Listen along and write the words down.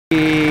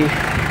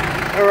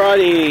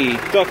Alrighty,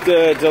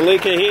 Dr.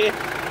 DELICA here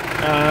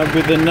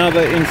with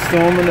another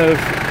installment of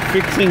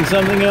fixing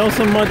something else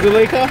on my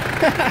DELICA.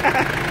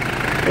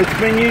 It's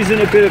been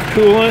using a bit of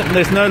coolant and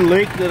there's no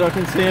leak that I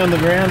can see on the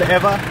ground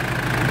ever,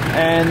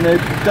 and there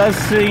does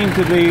seem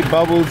to be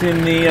bubbles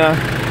in the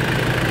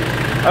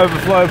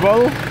overflow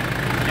bottle,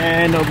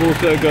 and I've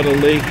also got a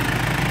leak,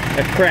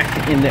 a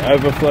crack in the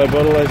overflow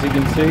bottle, as you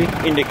can see,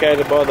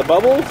 indicated by the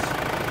bubbles.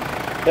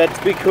 That's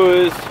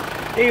because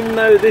even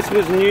though this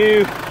was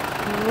new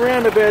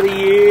around about a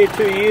year,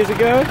 2 years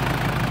ago,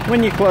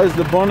 when you close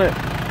the bonnet,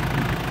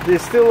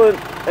 there's still an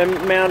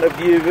amount of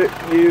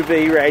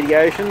UV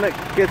radiation that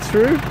gets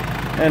through,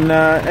 and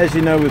as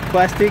you know, with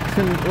plastics,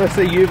 unless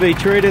they're UV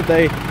treated,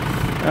 they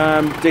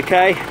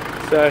decay.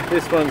 So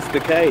this one's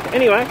decayed.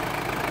 Anyway,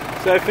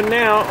 so for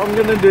now I'm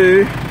going to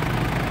do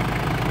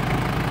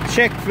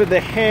check for the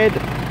head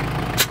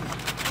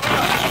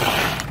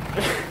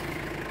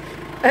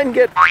and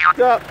get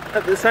f***ed up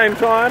at the same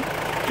time.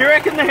 Do you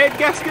reckon the head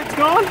gasket's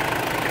gone?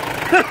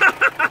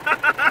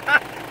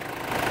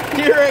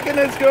 Do you reckon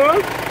it's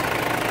gone?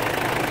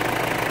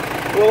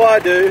 Well, I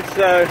do,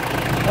 so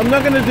I'm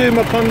not going to do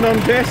my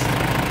condom test.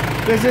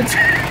 There's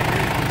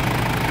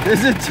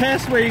a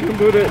test where you can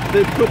put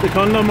the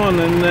condom on,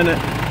 and then it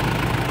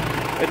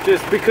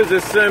just, because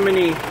there's so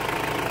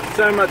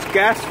much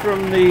gas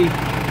from the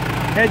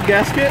head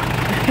gasket,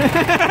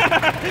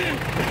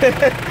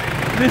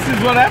 this is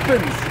what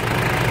happens.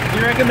 Do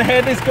you reckon the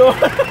head is gone?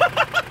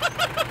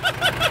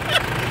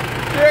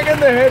 Do you reckon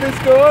the head is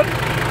gone?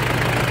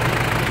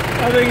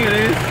 I think it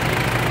is.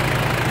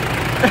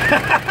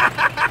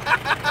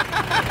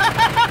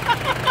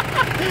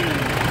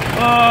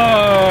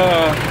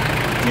 Oh,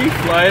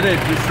 deflated,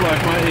 just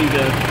like my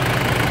ego.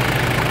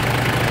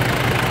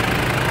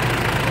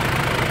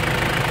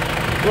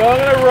 Well, I'm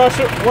going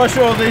to wash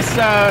all this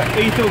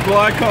ethyl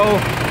glycol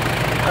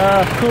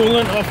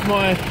coolant off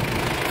my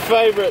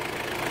favourite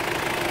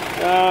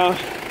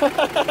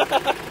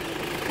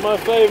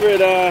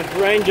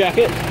rain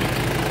jacket,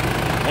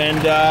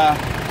 and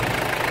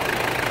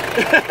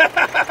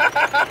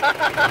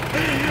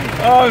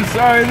oh, I'm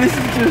sorry, this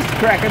is just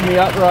cracking me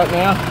up right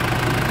now.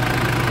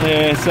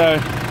 Yeah, so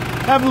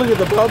have a look at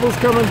the bubbles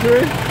coming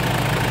through.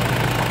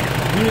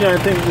 You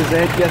don't think there's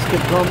a head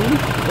gasket problem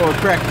or a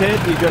cracked head,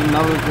 you've got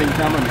another thing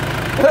coming.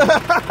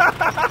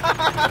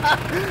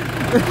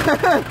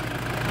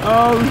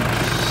 Oh,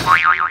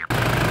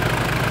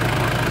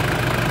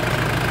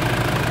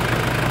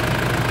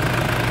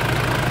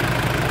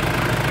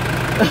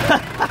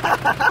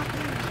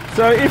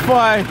 so if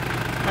I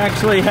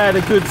actually had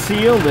a good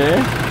seal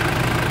there,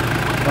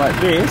 like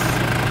this,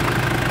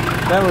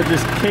 that would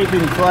just keep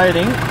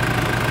inflating.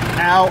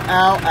 Ow,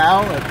 ow,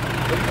 ow,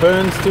 it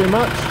burns too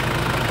much.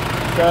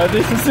 So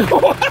this is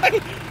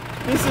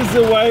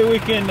the way we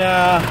can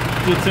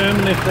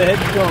determine if the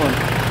head's gone.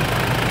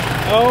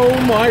 Oh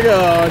my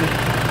god.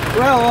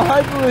 Well,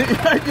 I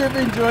hope you've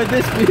enjoyed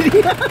this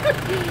video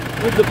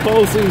with the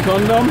pulsing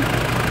condom.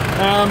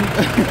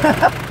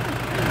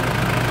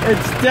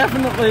 It's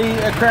definitely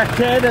a cracked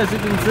head, as you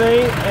can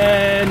see,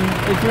 and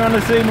if you want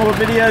to see more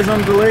videos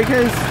on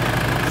DELICAs,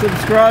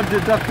 subscribe to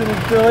Dr.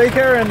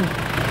 DELICA and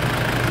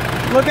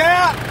look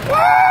out!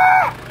 Woo!